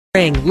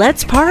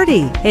Let's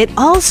party. It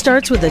all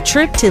starts with a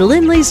trip to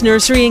Lindley's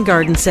Nursery and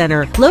Garden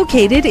Center,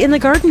 located in the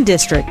Garden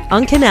District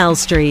on Canal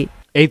Street.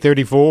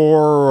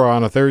 8:34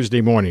 on a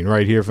Thursday morning,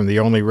 right here from the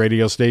only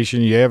radio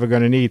station you're ever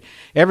going to need.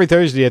 Every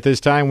Thursday at this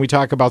time, we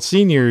talk about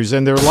seniors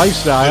and their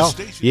lifestyle.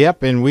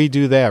 Yep, and we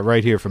do that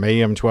right here from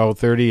AM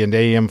 1230 and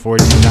AM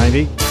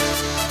 1490.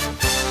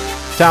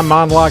 Tom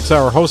Monlock's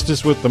our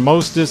hostess with the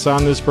mostest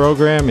on this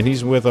program, and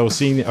he's with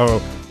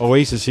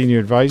Oasis Senior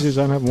Advisors.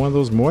 I'm having one of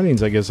those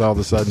mornings, I guess, all of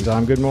a sudden.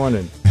 Tom, good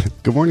morning.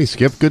 Good morning,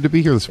 Skip. Good to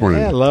be here this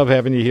morning. Yeah, I love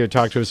having you here.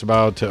 Talk to us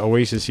about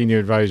Oasis Senior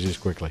Advisors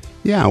quickly.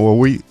 Yeah, well,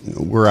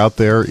 we're out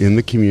there in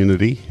the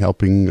community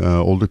helping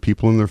older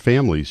people and their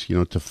families,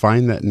 to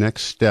find that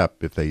next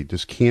step. If they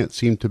just can't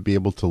seem to be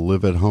able to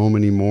live at home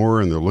anymore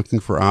and they're looking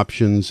for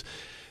options,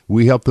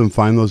 we help them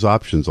find those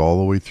options all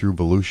the way through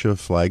Volusia,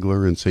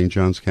 Flagler, and St.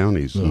 Johns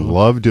counties. Mm-hmm.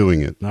 Love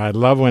doing it. I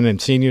love when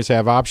seniors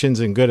have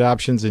options and good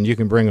options, and you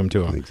can bring them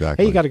to them.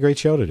 Exactly. Hey, you got a great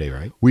show today,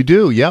 right? We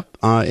do, yep.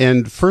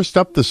 And first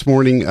up this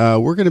morning,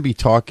 we're going to be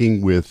talking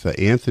with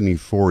Anthony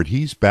Ford.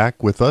 He's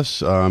back with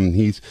us.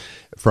 He's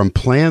from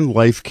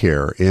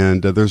Planlifecare,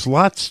 and there's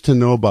lots to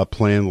know about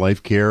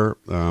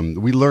Planlifecare.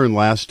 We learned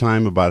last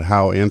time about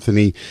how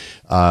Anthony,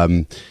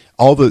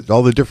 all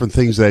the different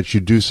things that you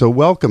do. So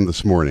welcome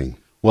this morning.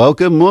 Well,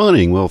 good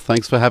morning. Well,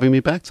 thanks for having me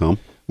back, Tom.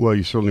 Well,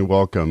 you're certainly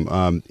welcome.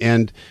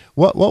 And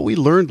what we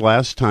learned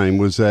last time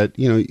was that,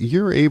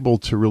 you're able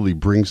to really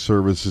bring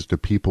services to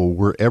people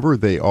wherever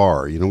they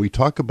are. We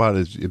talk about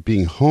it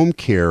being home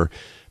care,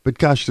 but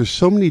gosh, there's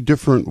so many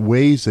different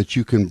ways that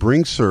you can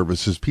bring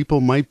services. People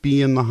might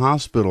be in the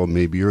hospital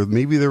maybe, or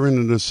maybe they're in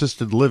an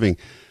assisted living.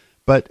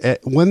 But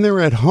when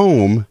they're at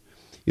home,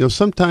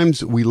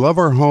 sometimes we love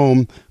our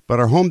home, but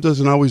our home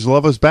doesn't always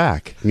love us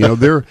back.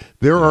 There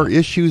are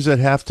issues that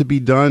have to be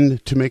done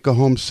to make a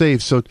home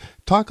safe. So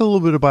talk a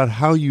little bit about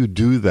how you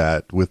do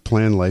that with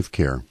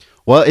Planlifecare.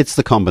 Well, it's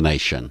the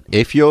combination.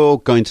 If you're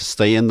going to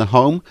stay in the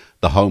home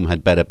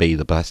had better be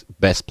the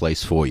best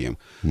place for you.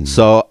 Mm-hmm.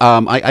 So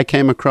I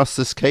came across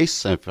this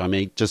case, if I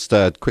may just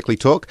quickly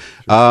talk.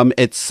 Sure.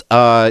 It's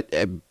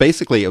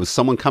basically, it was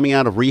someone coming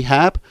out of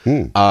rehab.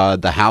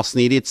 The house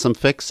needed some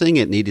fixing.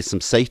 It needed some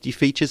safety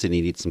features. It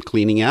needed some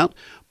cleaning out.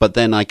 But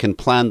then I can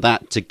plan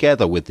that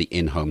together with the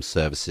in-home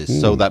services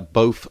so that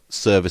both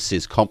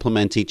services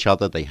complement each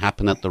other. They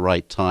happen at the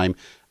right time,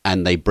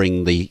 and they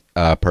bring the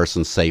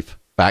person safe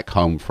back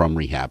home from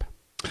rehab.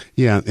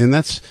 Yeah, and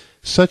that's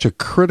such a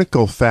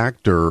critical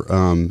factor,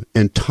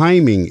 and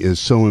timing is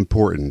so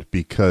important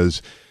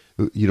because,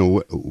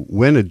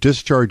 when a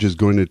discharge is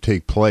going to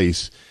take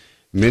place,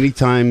 many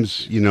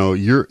times,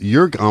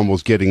 you're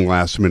almost getting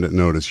last minute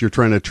notice. You're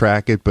trying to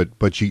track it,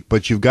 but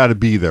you've got to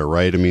be there,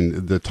 right? I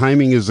mean, the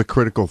timing is a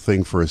critical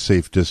thing for a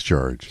safe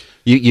discharge.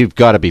 You've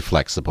got to be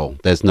flexible.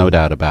 There's no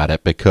doubt about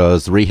it,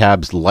 because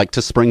rehabs like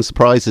to spring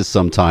surprises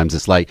sometimes.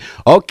 It's like,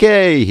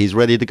 okay, he's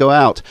ready to go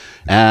out.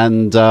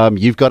 And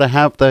you've got to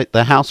have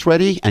the house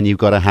ready, and you've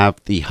got to have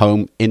the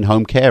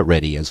in-home care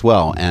ready as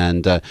well.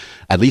 And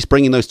at least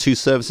bringing those two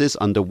services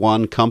under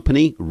one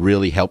company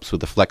really helps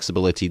with the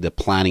flexibility, the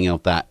planning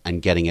of that,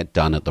 and getting it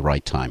done at the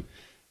right time.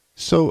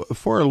 So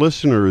for our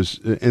listeners,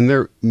 and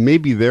they're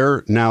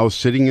now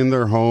sitting in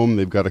their home,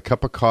 they've got a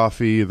cup of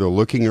coffee, they're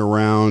looking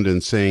around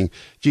and saying,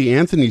 gee,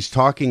 Anthony's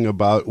talking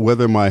about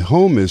whether my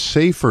home is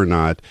safe or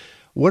not.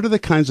 What are the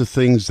kinds of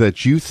things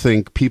that you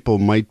think people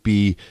might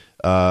be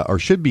or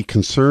should be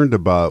concerned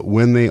about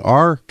when they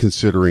are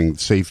considering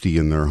safety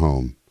in their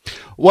home?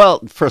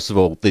 Well, first of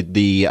all,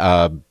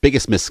 the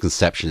biggest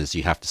misconception is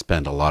you have to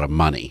spend a lot of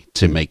money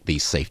to make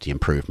these safety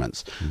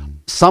improvements.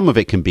 Some of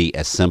it can be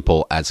as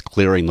simple as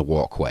clearing the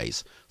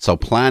walkways. So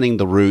planning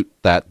the route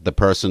that the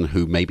person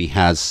who maybe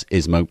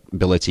is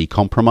mobility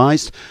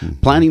compromised,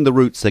 planning the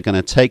routes they're going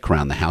to take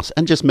around the house,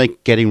 and just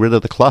getting rid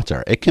of the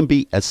clutter. It can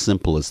be as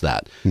simple as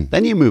that.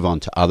 Then you move on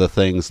to other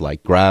things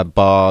like grab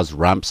bars,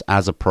 ramps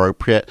as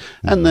appropriate,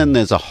 and then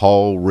there's a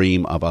whole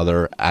ream of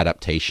other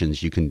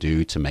adaptations you can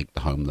do to make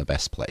the home the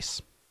best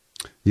place.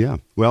 Yeah,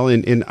 well,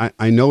 and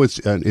I know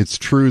it's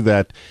true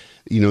that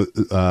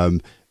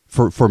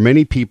for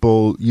many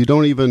people you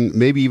don't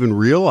even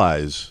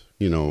realize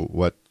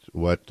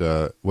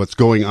what's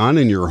going on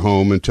in your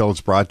home until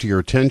it's brought to your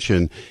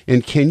attention.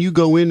 And can you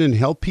go in and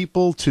help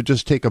people to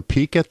just take a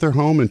peek at their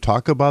home and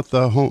talk about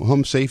the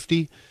home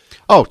safety?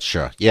 Oh,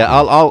 sure. Yeah,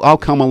 I'll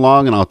come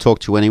along and I'll talk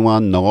to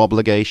anyone. No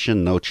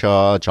obligation, no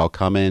charge. I'll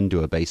come in,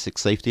 do a basic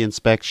safety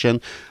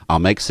inspection. I'll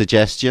make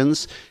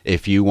suggestions.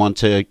 If you want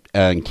to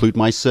include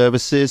my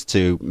services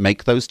to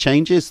make those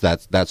changes,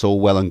 that's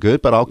all well and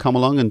good. But I'll come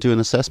along and do an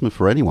assessment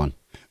for anyone.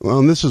 Well,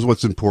 and this is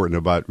what's important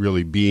about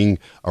really being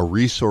a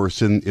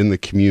resource in the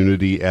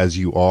community as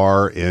you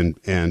are. And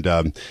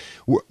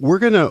we're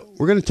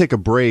gonna take a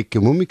break,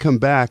 and when we come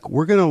back,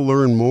 we're gonna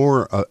learn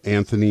more,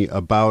 Anthony,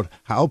 about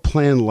how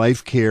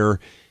Planlifecare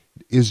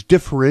is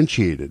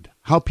differentiated,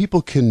 how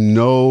people can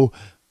know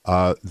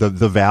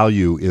the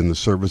value in the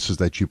services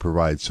that you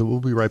provide. So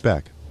we'll be right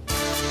back.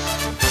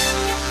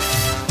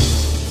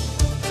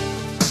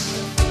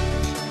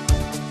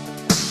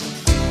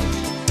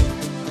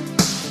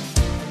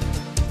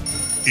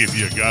 If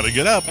you gotta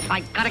get up, If I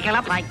gotta get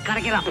up, I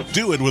gotta get up.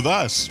 do it with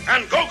us.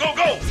 And go, go,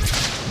 go!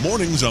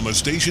 Mornings on the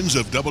stations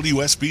of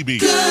WSBB.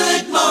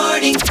 Good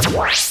morning,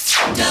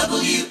 WSBB.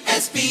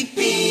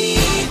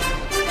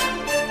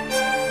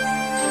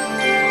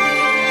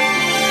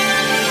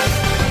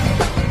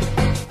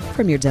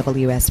 From your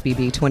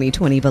WSBB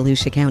 2020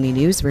 Volusia County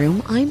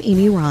newsroom, I'm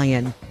Amy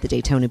Ryan. The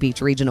Daytona Beach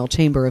Regional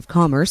Chamber of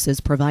Commerce is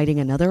providing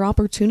another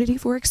opportunity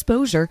for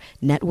exposure,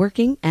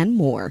 networking, and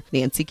more.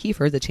 Nancy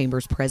Kiefer, the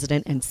Chamber's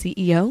president and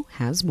CEO,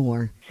 has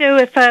more. So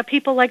if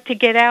people like to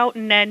get out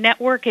and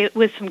network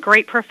with some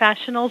great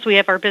professionals, we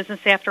have our business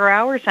after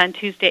hours on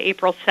Tuesday,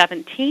 April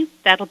 17th.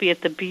 That'll be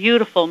at the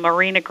beautiful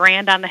Marina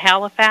Grand on the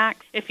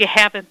Halifax. If you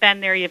haven't been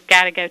there, you've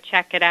got to go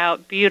check it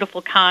out.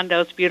 Beautiful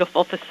condos,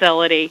 beautiful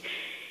facility.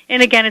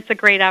 And again, it's a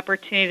great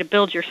opportunity to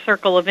build your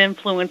circle of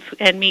influence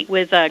and meet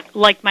with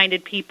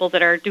like-minded people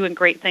that are doing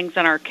great things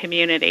in our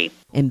community.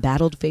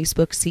 Embattled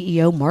Facebook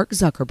CEO Mark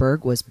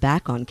Zuckerberg was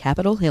back on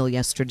Capitol Hill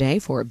yesterday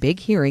for a big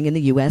hearing in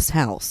the U.S.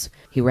 House.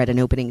 He read an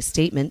opening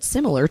statement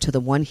similar to the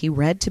one he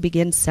read to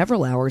begin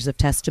several hours of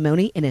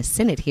testimony in a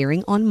Senate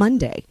hearing on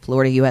Monday.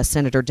 Florida U.S.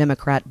 Senator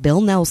Democrat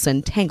Bill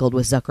Nelson tangled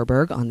with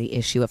Zuckerberg on the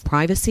issue of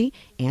privacy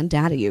and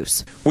data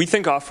use. We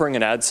think offering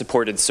an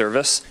ad-supported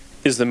service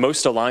is the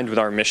most aligned with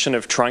our mission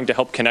of trying to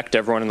help connect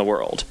everyone in the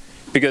world.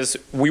 Because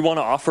we want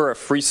to offer a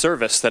free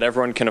service that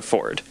everyone can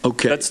afford.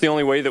 Okay. That's the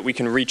only way that we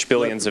can reach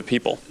billions of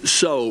people.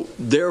 So,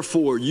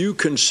 therefore, you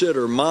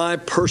consider my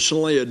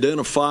personally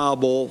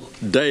identifiable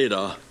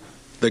data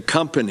the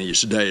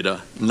company's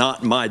data,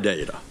 not my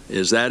data.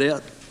 Is that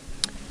it?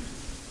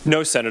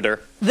 No, Senator.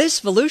 This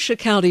Volusia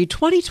County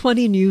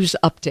 2020 News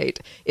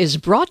Update is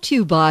brought to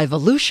you by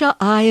Volusia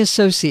Eye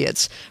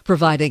Associates,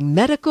 providing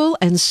medical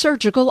and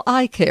surgical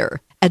eye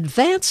care.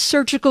 Advanced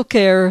surgical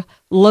care,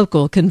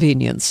 local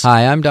convenience.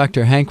 Hi, I'm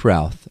Dr. Hank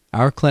Routh.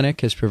 Our clinic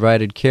has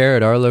provided care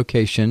at our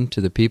location to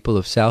the people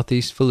of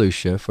Southeast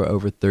Volusia for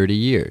over 30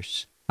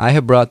 years. I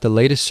have brought the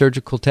latest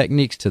surgical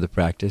techniques to the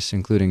practice,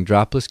 including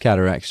dropless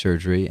cataract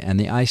surgery and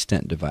the eye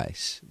stent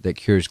device that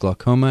cures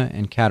glaucoma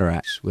and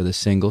cataracts with a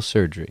single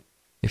surgery.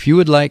 If you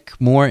would like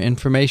more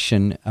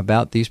information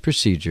about these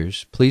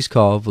procedures, please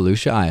call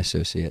Volusia Eye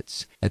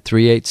Associates at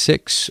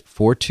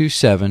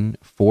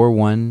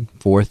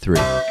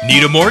 386-427-4143.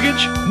 Need a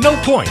mortgage? No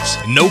points,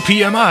 no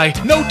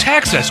PMI, no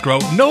tax escrow,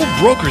 no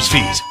broker's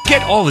fees.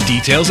 Get all the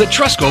details at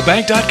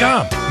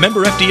TrustCoBank.com.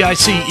 Member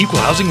FDIC Equal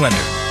Housing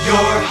Lender.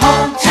 Your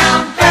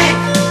hometown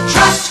bank,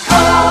 Trustco.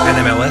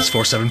 NMLS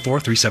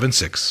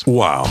 474376.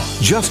 Wow.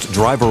 Just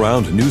drive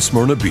around New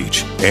Symnra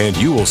Beach and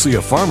you will see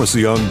a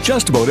pharmacy on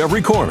just about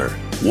every corner.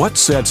 What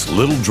sets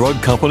Little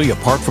Drug Company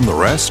apart from the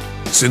rest?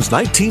 Since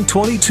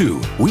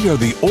 1922, we are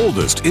the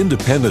oldest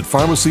independent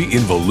pharmacy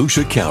in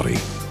Volusia County.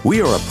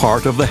 We are a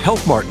part of the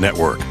Health Mart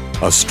Network,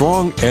 a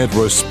strong and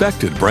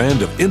respected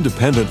brand of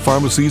independent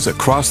pharmacies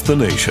across the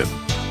nation.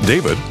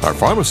 David, our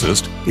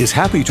pharmacist, is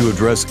happy to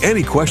address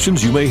any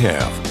questions you may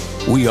have.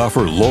 We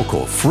offer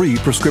local, free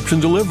prescription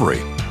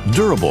delivery,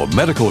 durable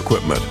medical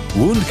equipment,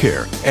 wound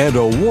care, and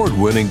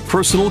award-winning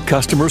personal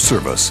customer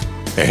service.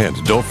 And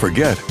don't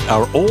forget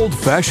our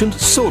old-fashioned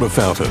soda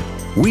fountain.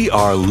 We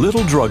are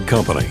Little Drug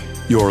Company,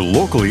 your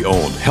locally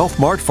owned Health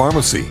Mart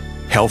pharmacy.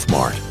 Health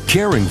Mart,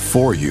 caring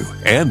for you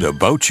and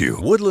about you.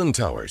 Woodland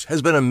Towers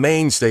has been a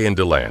mainstay in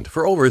DeLand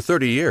for over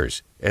 30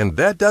 years, and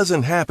that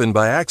doesn't happen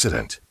by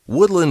accident.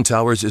 Woodland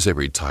Towers is a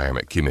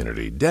retirement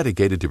community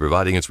dedicated to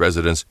providing its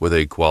residents with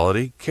a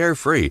quality,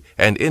 carefree,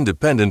 and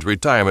independent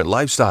retirement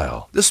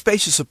lifestyle. The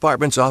spacious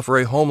apartments offer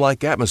a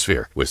home-like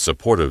atmosphere with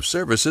supportive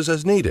services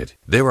as needed.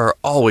 There are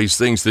always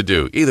things to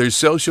do, either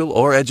social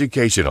or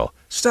educational.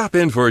 Stop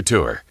in for a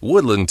tour.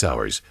 Woodland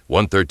Towers,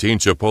 113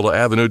 Chipola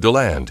Avenue,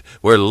 DeLand,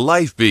 where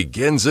life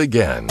begins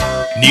again.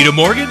 Need a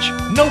mortgage?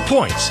 No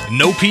points,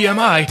 no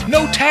PMI,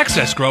 no tax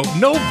escrow,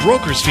 no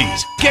broker's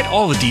fees. Get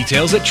all the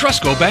details at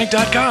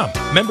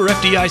TrustCoBank.com. Member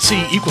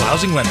FDIC Equal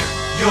Housing Lender.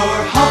 Your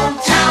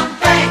hometown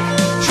bank,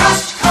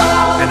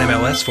 Trustco.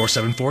 NMLS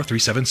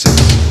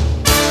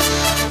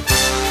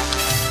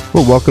 474376.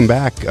 Well, welcome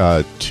back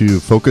to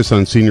Focus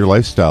on Senior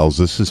Lifestyles.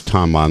 This is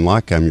Tom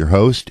Monlock. I'm your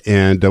host,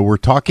 and we're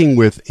talking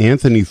with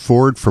Anthony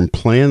Ford from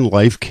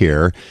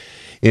Planlifecare.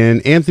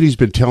 And Anthony's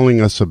been telling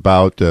us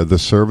about the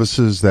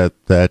services that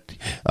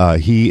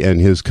he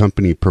and his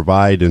company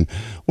provide. And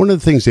one of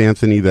the things,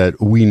 Anthony, that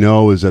we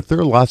know is that there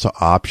are lots of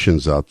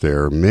options out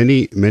there.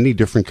 Many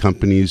different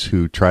companies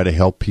who try to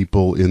help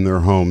people in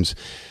their homes.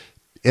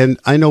 And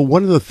I know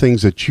one of the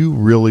things that you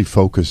really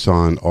focus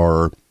on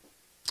are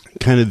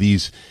kind of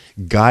these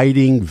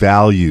guiding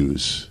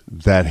values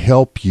that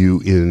help you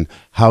in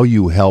how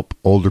you help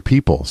older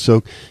people.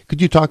 So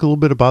could you talk a little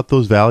bit about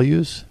those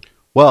values?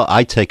 Well,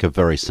 I take a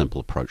very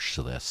simple approach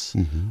to this.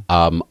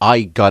 Mm-hmm.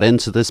 I got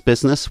into this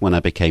business when I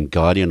became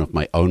guardian of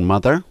my own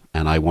mother,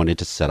 and I wanted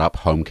to set up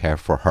home care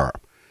for her.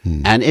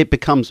 Mm. And it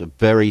becomes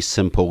very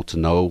simple to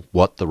know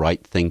what the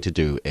right thing to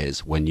do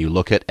is when you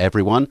look at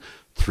everyone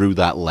through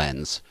that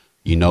lens.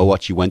 You know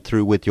what you went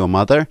through with your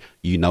mother.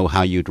 You know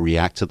how you'd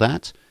react to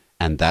that.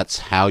 And that's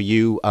how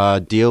you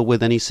deal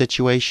with any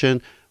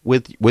situation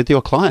with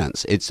your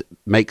clients. It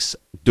makes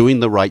doing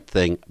the right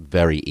thing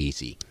very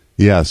easy.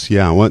 Yes,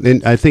 yeah. Well,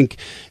 and I think,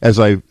 as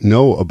I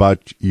know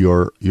about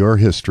your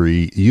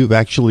history, you've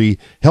actually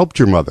helped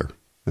your mother.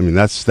 I mean,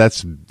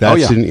 that's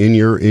in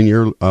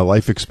your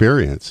life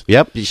experience.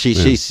 Yep,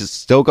 she's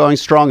still going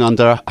strong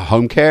under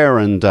home care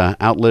and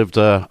outlived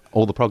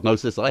all the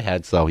prognosis I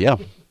had. So yeah.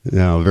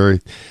 Yeah,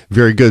 very,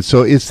 very good.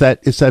 So it's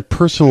that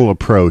personal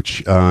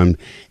approach,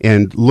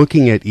 and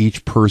looking at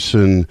each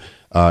person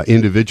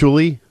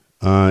individually,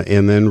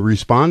 and then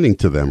responding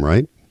to them,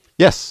 right?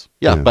 Yes,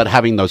 yeah, but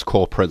having those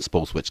core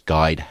principles which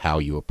guide how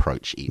you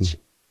approach each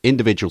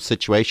individual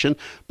situation,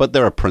 but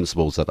there are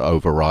principles that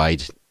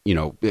override,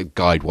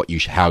 guide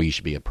how you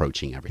should be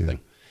approaching everything.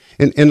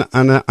 Yeah.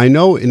 And I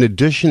know, in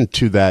addition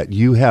to that,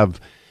 you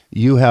have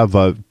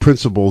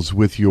principles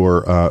with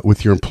your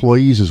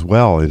employees as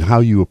well, and how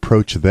you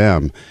approach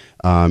them.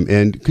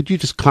 And could you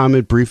just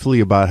comment briefly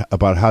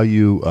about how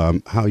you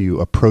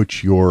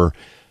approach your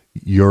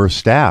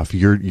staff,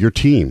 your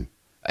team?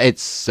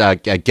 It's,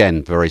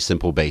 again, very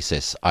simple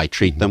basis. I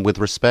treat them with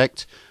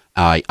respect.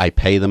 I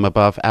pay them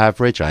above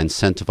average. I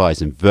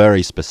incentivize in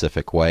very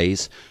specific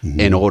ways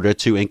in order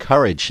to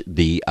encourage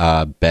the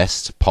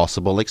best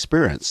possible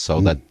experience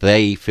so that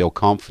they feel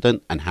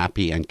confident and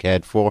happy and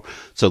cared for,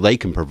 so they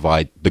can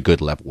provide the good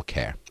level of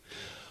care.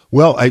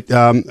 Well,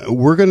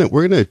 we're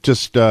gonna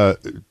just do a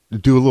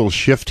little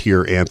shift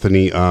here,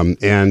 Anthony,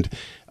 and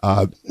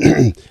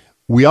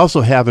we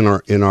also have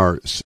in our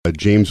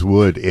James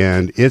Wood,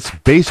 and it's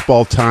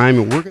baseball time,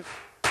 and we're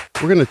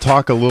going to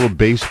talk a little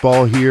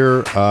baseball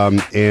here,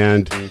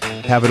 and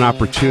have an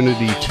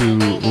opportunity to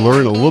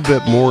learn a little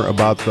bit more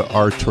about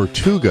our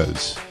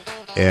Tortugas,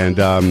 and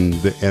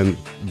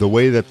the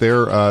way that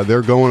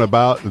they're going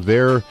about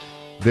their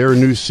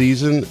new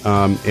season.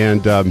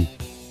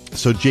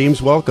 So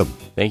James, welcome.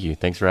 Thank you.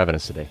 Thanks for having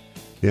us today.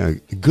 Yeah,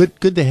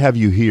 good to have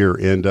you here,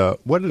 and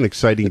what an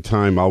exciting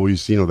time!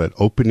 Always, that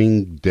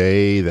opening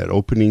day, that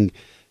opening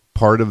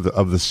part of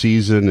the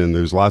season, and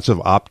there's lots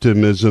of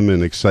optimism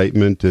and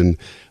excitement,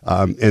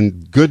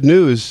 and good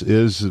news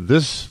is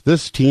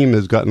this team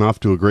has gotten off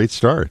to a great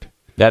start.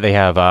 That they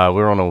have.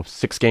 We're on a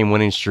 6-game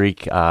winning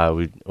streak. We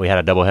had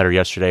a doubleheader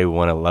yesterday. We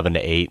won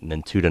 11-8, and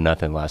then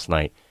 2-0 last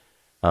night,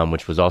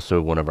 which was also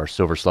one of our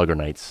Silver Slugger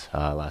nights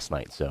last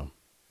night. So,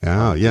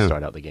 to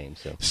start out the game.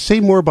 So,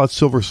 say more about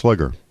Silver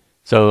Slugger.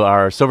 So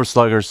our Silver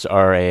Sluggers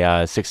are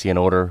a 60 and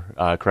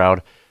older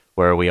crowd,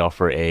 where we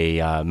offer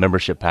a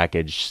membership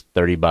package,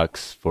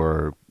 $30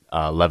 for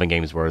 11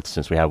 games worth,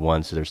 since we have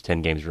one, so there's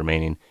 10 games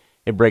remaining.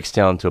 It breaks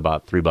down to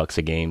about $3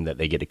 a game that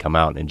they get to come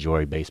out and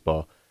enjoy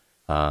baseball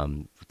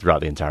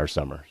throughout the entire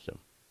summer. So,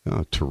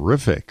 oh,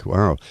 terrific!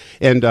 Wow,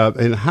 and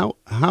how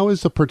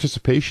has the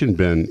participation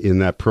been in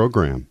that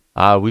program?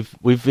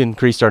 We've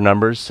increased our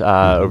numbers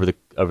over the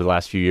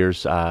last few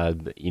years.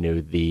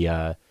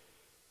 The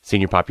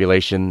senior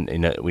population,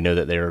 and we know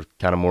that they're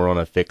kind of more on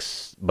a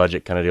fixed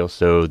budget kind of deal.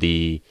 So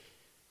the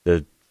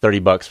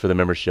 $30 for the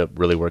membership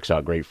really works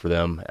out great for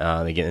them.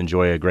 They get to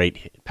enjoy a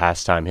great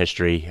pastime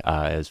history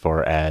as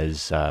far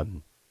as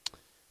being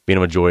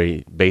able to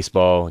enjoy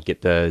baseball,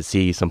 get to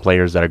see some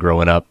players that are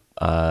growing up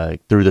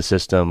through the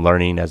system,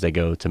 learning as they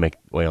go to make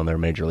way on their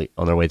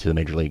way to the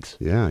major leagues.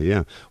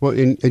 Yeah. Well,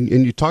 and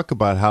you talk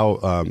about how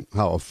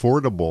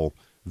affordable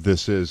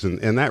this is,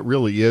 and that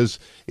really is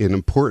an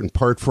important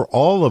part for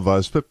all of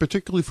us, but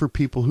particularly for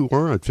people who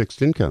are on fixed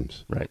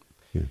incomes. Right.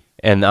 Yeah.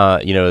 And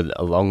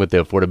along with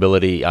the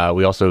affordability,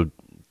 we also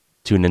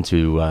tune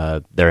into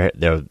their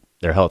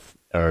health,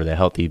 or the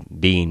healthy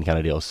being kind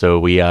of deal. So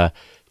we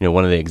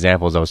one of the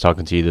examples I was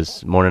talking to you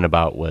this morning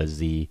about was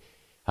the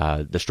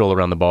stroll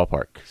around the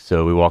ballpark.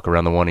 So we walk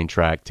around the warning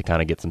track to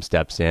kind of get some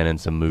steps in and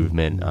some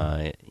movement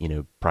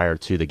prior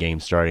to the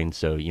game starting.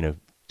 So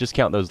just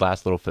count those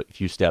last little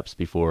few steps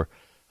before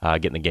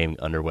getting the game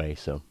underway.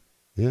 So,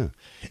 yeah,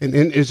 and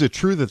is it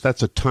true that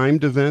that's a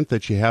timed event,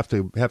 that you have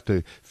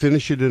to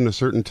finish it in a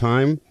certain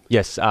time?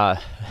 Yes,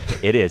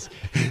 it is,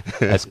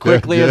 as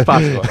quickly as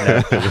possible.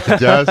 No.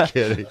 Just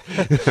kidding.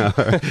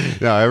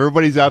 No,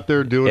 everybody's out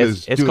there doing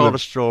it's called a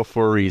stroll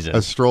for a reason.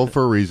 A stroll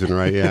for a reason,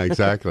 right? Yeah,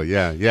 exactly.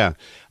 Yeah.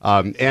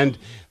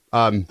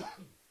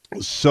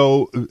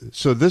 So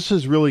this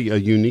is really a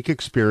unique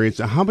experience.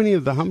 How many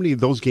of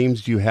those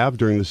games do you have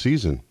during the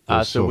season?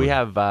 So we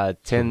have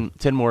 10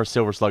 more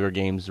Silver Slugger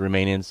games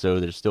remaining. So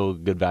there's still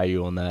good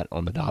value on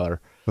the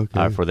dollar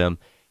for them.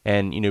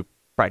 And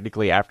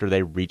practically after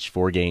they reach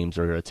 4 games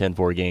or attend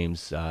 4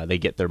 games, they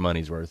get their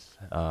money's worth.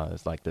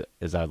 As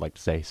I'd like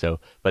to say. So,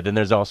 but then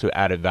there's also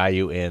added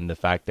value in the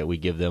fact that we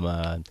give them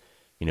a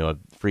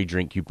free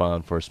drink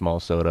coupon for a small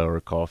soda or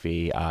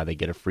coffee. They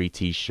get a free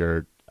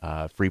T-shirt.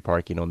 Free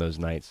parking on those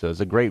nights. So it's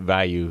a great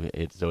value.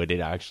 It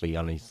actually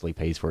honestly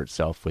pays for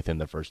itself within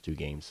the first 2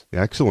 games.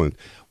 Excellent.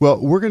 Well,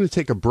 we're going to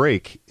take a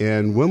break,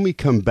 and when we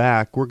come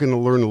back, we're going to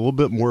learn a little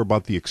bit more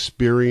about the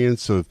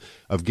experience of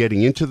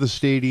getting into the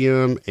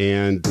stadium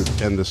and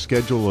the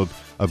schedule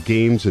of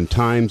games and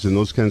times and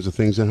those kinds of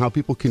things, and how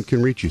people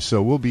can reach you.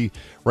 So we'll be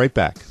right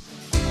back.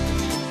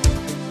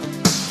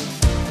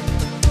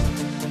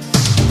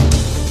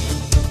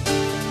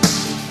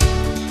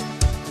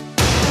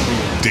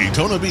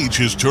 Daytona Beach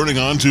is turning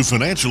on to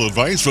financial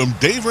advice from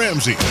Dave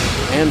Ramsey.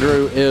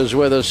 Andrew is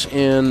with us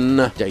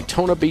in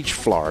Daytona Beach,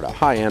 Florida.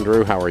 Hi,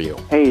 Andrew. How are you?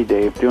 Hey,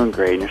 Dave. Doing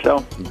great. And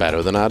yourself?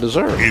 Better than I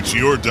deserve. It's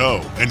your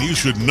dough, and you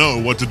should know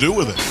what to do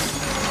with it.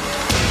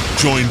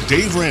 Join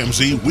Dave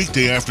Ramsey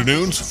weekday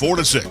afternoons 4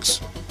 to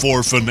 6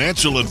 for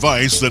financial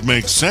advice that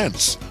makes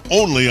sense.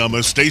 Only on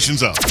the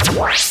station's up.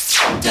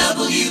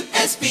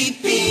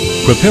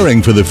 WSBB.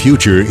 Preparing for the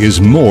future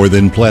is more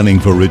than planning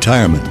for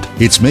retirement.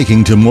 It's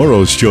making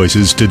tomorrow's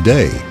choices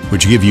today,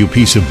 which give you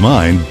peace of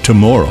mind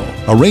tomorrow.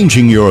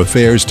 Arranging your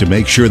affairs to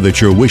make sure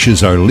that your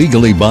wishes are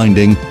legally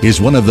binding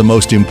is one of the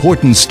most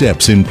important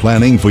steps in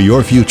planning for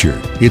your future.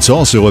 It's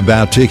also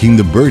about taking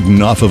the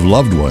burden off of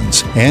loved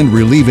ones and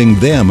relieving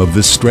them of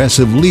the stress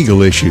of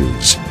legal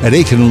issues. At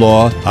Aiken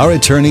Law, our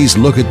attorneys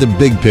look at the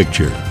big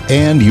picture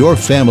and your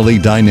family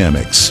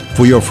dynamics.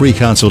 For your free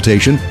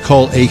consultation,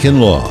 call Aiken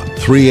Law,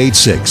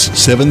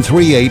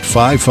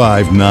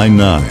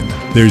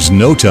 386-738-5599. There's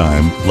no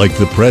time like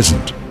the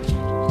present.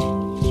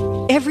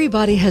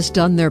 Everybody has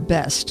done their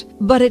best,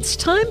 but it's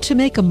time to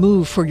make a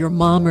move for your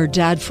mom or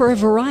dad for a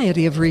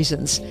variety of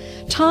reasons.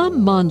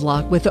 Tom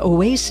Mondlock with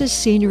Oasis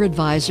Senior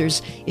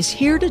Advisors is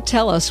here to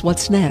tell us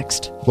what's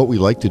next. What we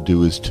like to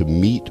do is to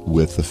meet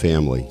with the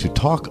family, to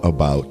talk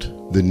about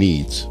the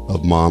needs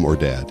of mom or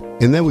dad.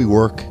 And then we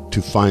work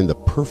to find the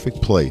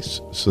perfect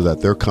place so that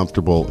they're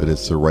comfortable and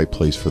it's the right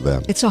place for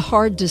them. It's a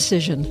hard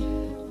decision.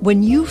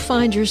 When you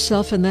find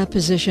yourself in that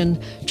position,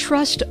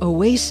 trust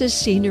Oasis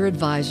Senior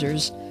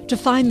Advisors to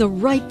find the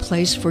right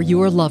place for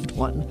your loved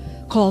one.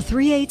 Call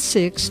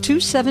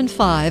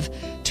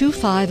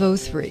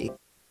 386-275-2503.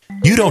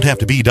 You don't have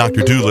to be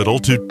Dr. Doolittle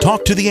to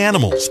talk to the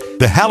animals.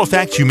 The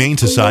Halifax Humane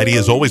Society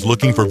is always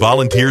looking for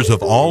volunteers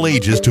of all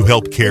ages to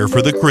help care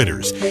for the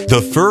critters.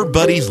 The fur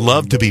buddies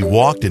love to be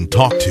walked and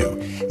talked to.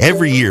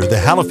 Every year, the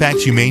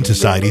Halifax Humane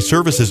Society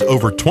services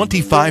over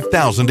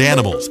 25,000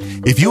 animals.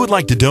 If you would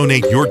like to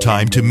donate your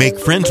time to make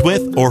friends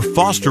with or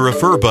foster a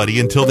fur buddy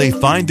until they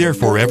find their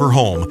forever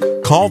home,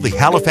 call the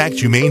Halifax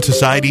Humane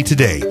Society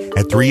today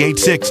at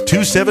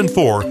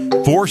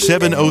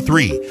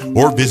 386-274-4703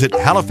 or visit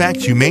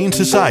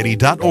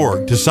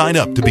halifaxhumanesociety.org to sign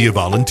up to be a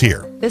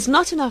volunteer. There's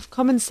not enough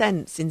common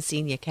sense in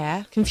senior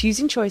care.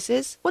 Confusing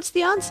choices. What's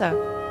the answer?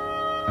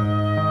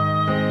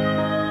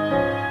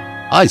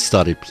 I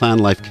started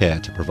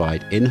Planlifecare to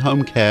provide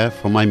in-home care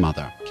for my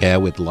mother.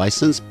 Care with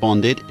licensed,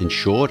 bonded,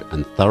 insured,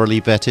 and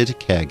thoroughly vetted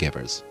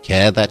caregivers.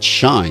 Care that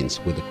shines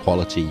with the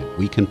quality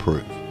we can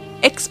prove.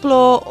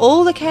 Explore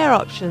all the care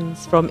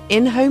options from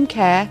in-home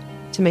care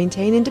to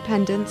maintain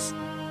independence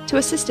to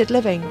assisted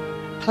living.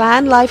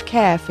 Plan Life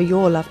Care for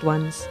your loved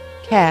ones.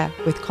 Care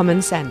with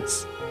common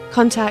sense.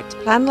 Contact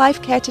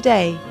Planlifecare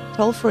today,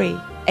 toll free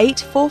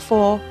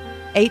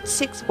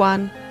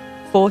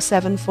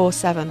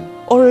 844-861-4747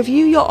 or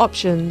review your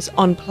options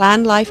on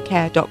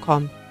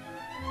planlifecare.com.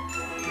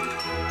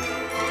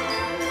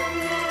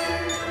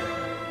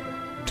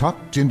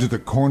 Tucked into the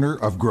corner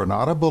of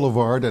Granada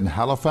Boulevard and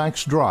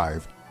Halifax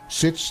Drive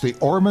sits the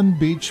Ormond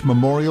Beach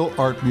Memorial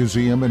Art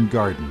Museum and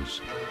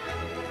Gardens.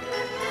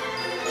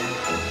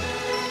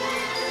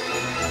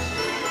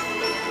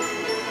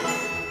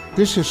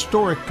 This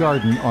historic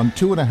garden on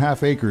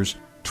 2.5 acres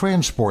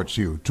transports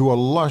you to a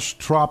lush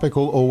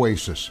tropical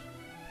oasis.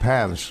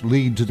 Paths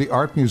lead to the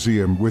art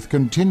museum with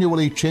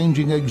continually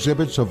changing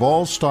exhibits of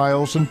all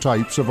styles and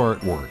types of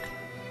artwork.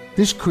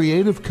 This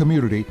creative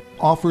community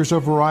offers a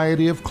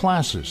variety of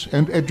classes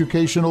and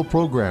educational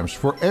programs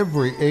for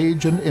every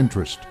age and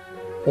interest.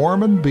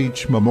 Ormond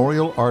Beach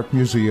Memorial Art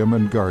Museum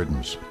and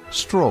Gardens.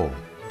 Stroll,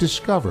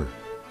 discover,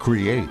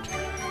 create,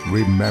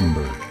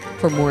 remember.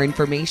 For more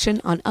information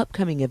on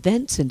upcoming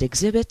events and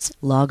exhibits,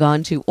 log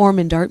on to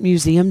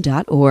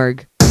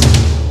ormondartmuseum.org.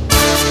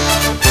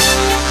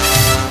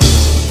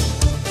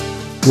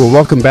 Well,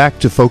 welcome back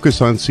to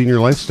Focus on Senior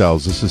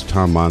Lifestyles. This is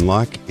Tom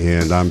Monlock,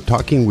 and I'm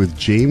talking with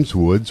James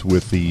Woods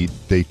with the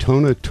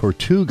Daytona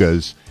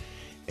Tortugas.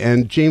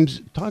 And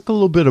James, talk a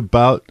little bit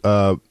about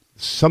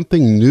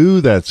something new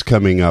that's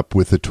coming up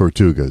with the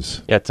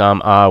Tortugas. Yeah,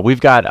 Tom, we've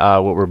got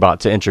what we're about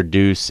to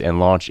introduce and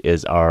launch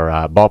is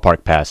our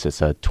ballpark pass.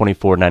 It's a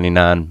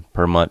 $24.99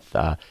 per month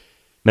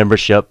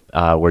membership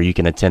where you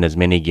can attend as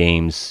many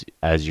games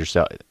as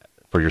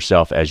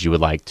yourself as you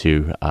would like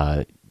to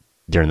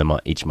during the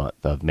month, each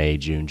month of May,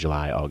 June,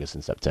 July, August,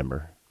 and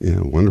September. Yeah,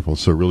 wonderful.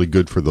 So really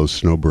good for those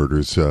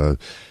snowbirders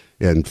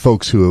and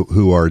folks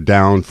who are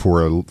down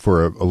for a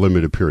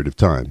limited period of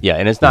time. Yeah,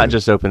 and it's not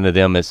just open to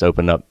them; it's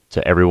open up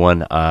to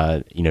everyone.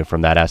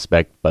 From that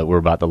aspect. But we're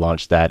about to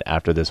launch that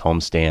after this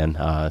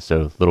homestand.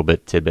 So a little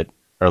bit tidbit,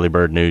 early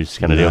bird news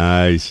kind of deal.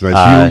 Nice.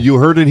 You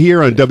heard it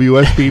here on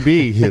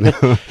WSBB. You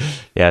know.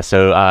 Yeah.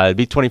 So it'd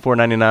be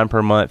 $24.99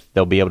 per month.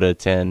 They'll be able to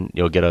attend.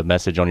 You'll get a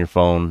message on your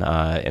phone,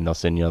 and they'll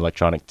send you an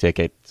electronic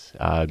ticket.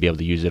 Be able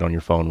to use it on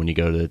your phone when you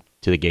go to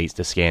the gates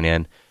to scan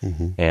in,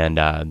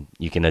 and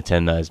you can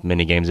attend as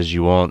many games as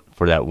you want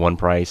for that one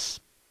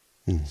price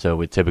So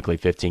we typically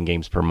 15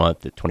 games per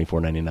month at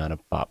 $24.99 a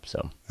pop.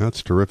 So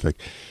that's terrific.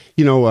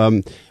 You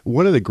know,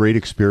 one of the great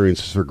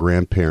experiences for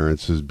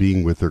grandparents is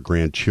being with their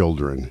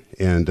grandchildren,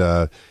 and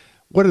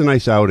what a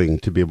nice outing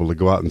to be able to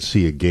go out and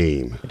see a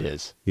game. It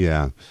is.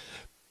 Yeah.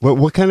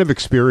 What kind of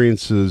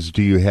experiences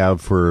do you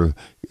have for,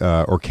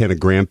 or can a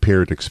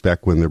grandparent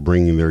expect when they're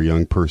bringing their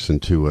young person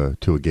to a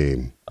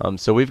game?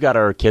 So we've got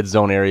our kids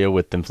zone area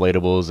with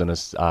inflatables and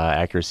a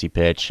accuracy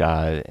pitch,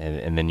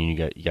 and then you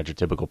got your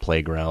typical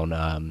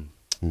playground,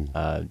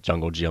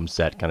 jungle gym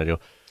set kind of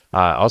deal.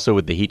 Also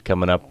with the heat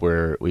coming up,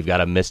 we've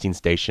got a misting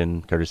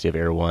station courtesy of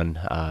Air One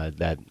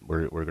that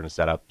we're going to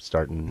set up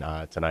starting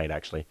tonight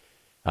actually.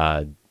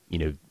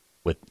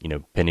 With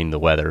pending the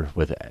weather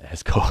with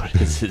as cold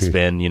as it's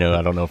been,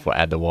 I don't know if we'll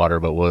add the water,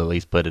 but we'll at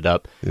least put it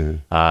up.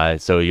 Yeah.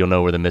 So you'll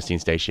know where the misting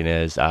station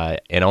is.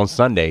 And on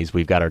Sundays,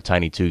 we've got our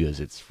Tiny Tugas.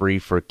 It's free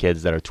for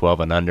kids that are 12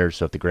 and under.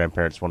 So if the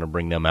grandparents want to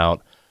bring them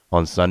out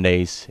on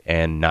Sundays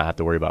and not have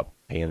to worry about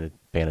paying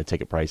a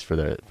ticket price for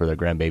their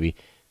grandbaby,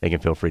 they can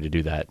feel free to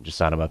do that. Just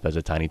sign them up as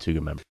a Tiny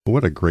Tuga member.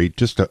 What a great,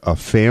 just a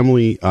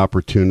family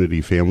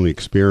opportunity, family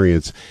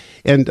experience.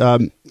 And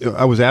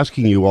I was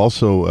asking you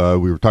also,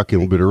 we were talking a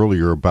little bit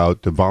earlier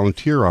about the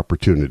volunteer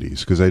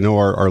opportunities, because I know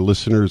our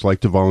listeners like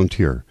to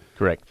volunteer.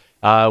 Correct.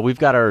 We've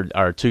got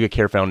our Tuga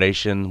Care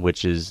Foundation,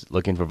 which is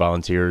looking for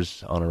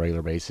volunteers on a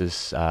regular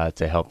basis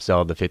to help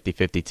sell the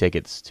 50/50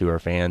 tickets to our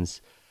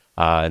fans.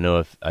 I know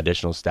if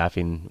additional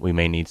staffing, we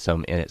may need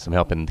some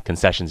help in the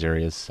concessions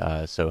areas.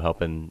 So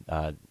helping,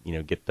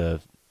 get the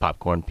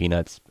popcorn,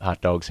 peanuts, hot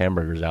dogs,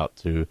 hamburgers out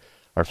to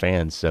our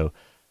fans. So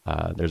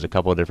there's a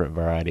couple of different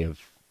variety of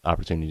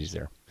opportunities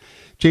there.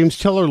 James,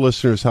 tell our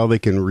listeners how they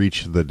can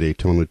reach the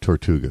Daytona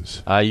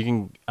Tortugas. You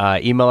can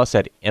email us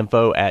at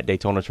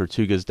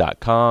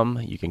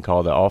info@DaytonaTortugas.com. You can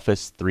call the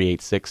office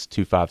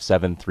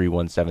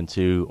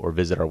 386-257-3172 or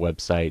visit our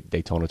website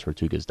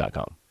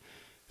DaytonaTortugas.com.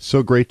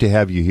 So great to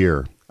have you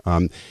here.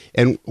 And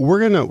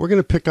we're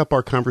gonna pick up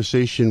our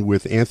conversation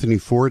with Anthony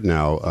Ford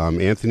now.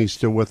 Anthony's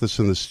still with us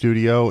in the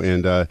studio,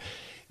 and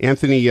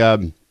Anthony,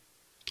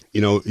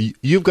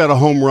 you've got a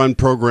home run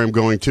program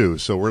going too,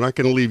 so we're not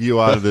going to leave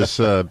you out of this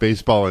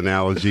baseball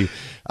analogy.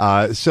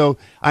 So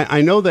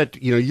I know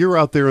that you're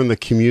out there in the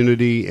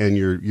community and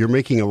you're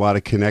making a lot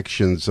of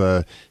connections.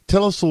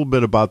 Tell us a little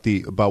bit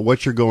about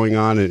what you're going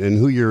on and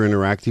who you're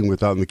interacting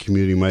with out in the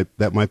community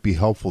that might be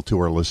helpful to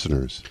our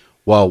listeners.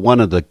 Well, one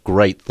of the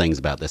great things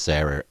about this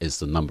area is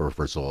the number of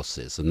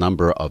resources, the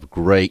number of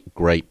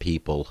great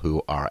people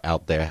who are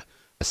out there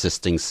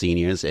assisting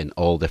seniors in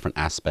all different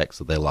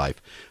aspects of their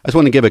life. I just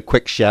want to give a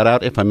quick shout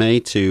out, if I may,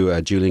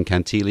 to Julian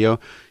Cantilio.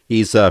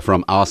 He's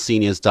from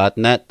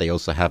ourseniors.net. They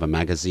also have a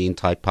magazine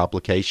type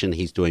publication.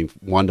 He's doing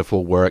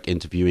wonderful work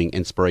interviewing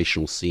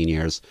inspirational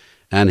seniors,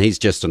 and he's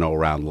just an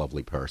all-around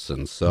lovely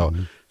person. So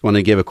I want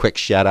to give a quick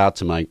shout out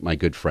to my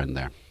good friend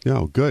there.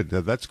 Oh, good.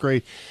 That's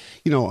great.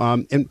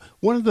 And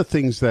one of the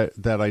things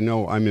that I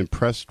know I'm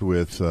impressed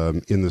with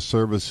in the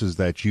services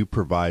that you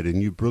provide,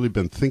 and you've really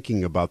been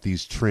thinking about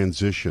these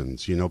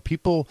transitions.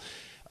 People,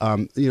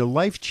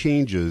 life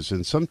changes,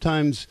 and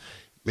sometimes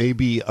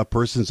maybe a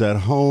person's at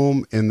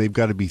home and they've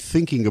got to be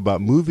thinking about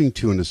moving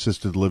to an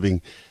assisted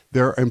living.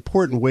 There are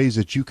important ways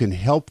that you can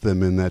help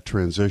them in that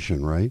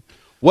transition, right?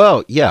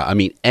 Well, yeah. I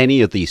mean,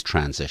 any of these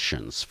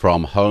transitions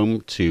from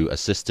home to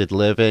assisted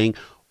living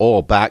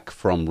or back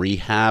from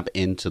rehab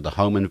into the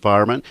home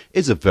environment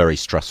is a very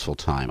stressful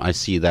time. I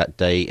see that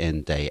day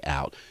in, day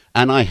out.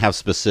 And I have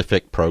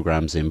specific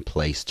programs in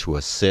place to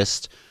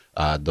assist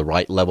the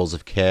right levels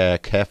of care,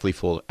 carefully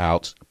thought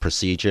out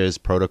procedures,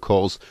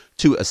 protocols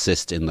to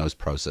assist in those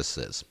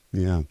processes.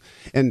 Yeah.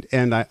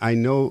 And I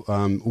know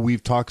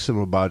we've talked some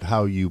about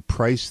how you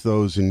price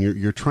those, and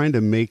you're trying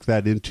to make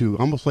that into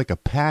almost like a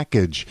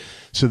package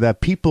so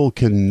that people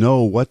can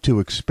know what to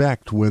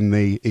expect when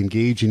they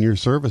engage in your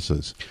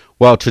services.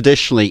 Well,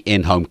 traditionally,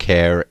 in-home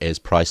care is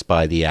priced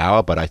by the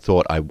hour, but I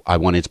thought I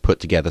wanted to put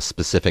together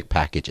specific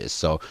packages.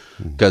 So,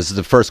 because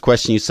the first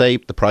question you say,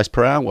 the price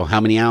per hour, well, how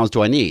many hours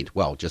do I need?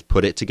 Well, just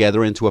put it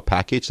together into a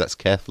package that's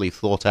carefully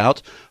thought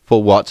out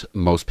for what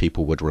most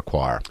people would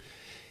require.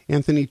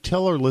 Anthony,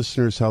 tell our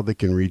listeners how they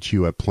can reach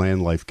you at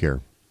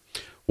Planlifecare.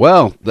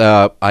 Well,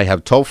 I have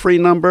a toll-free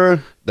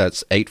number.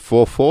 That's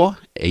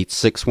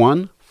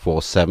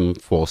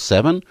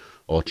 844-861-4747.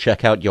 Or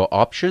check out your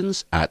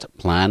options at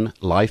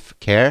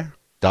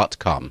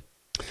planlifecare.com.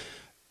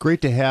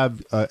 Great to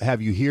have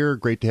you here.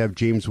 Great to have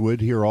James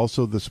Wood here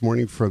also this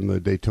morning from the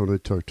Daytona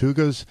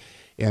Tortugas.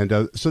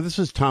 And so this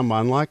is Tom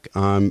Monlock.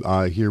 I'm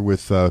here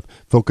with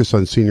Focus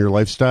on Senior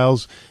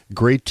Lifestyles.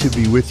 Great to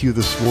be with you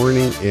this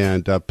morning.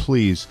 And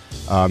please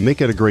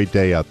make it a great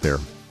day out there.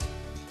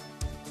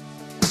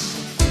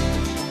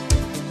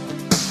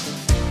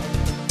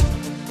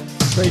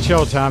 Great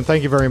show, Tom.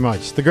 Thank you very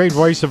much. The great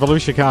voice of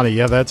Volusia County.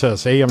 Yeah, that's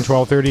us. AM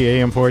 1230,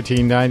 AM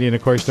 1490. And,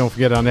 of course, don't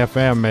forget on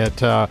FM at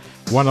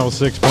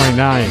 106.9.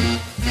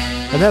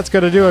 And that's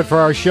going to do it for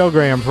our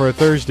showgram for a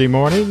Thursday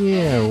morning.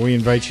 Yeah, we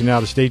invite you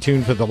now to stay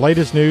tuned for the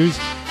latest news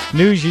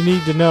you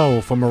need to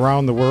know from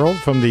around the world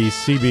from the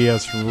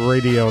CBS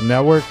Radio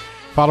Network.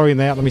 Following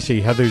that, let me see,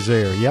 Heather's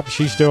there. Yep,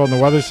 she's still in the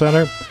Weather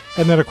Center.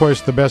 And then, of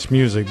course, the best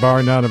music,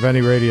 bar none, of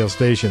any radio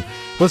station.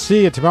 We'll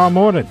see you tomorrow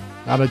morning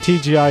on a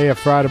TGIF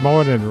Friday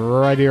morning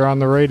right here on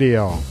the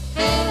radio.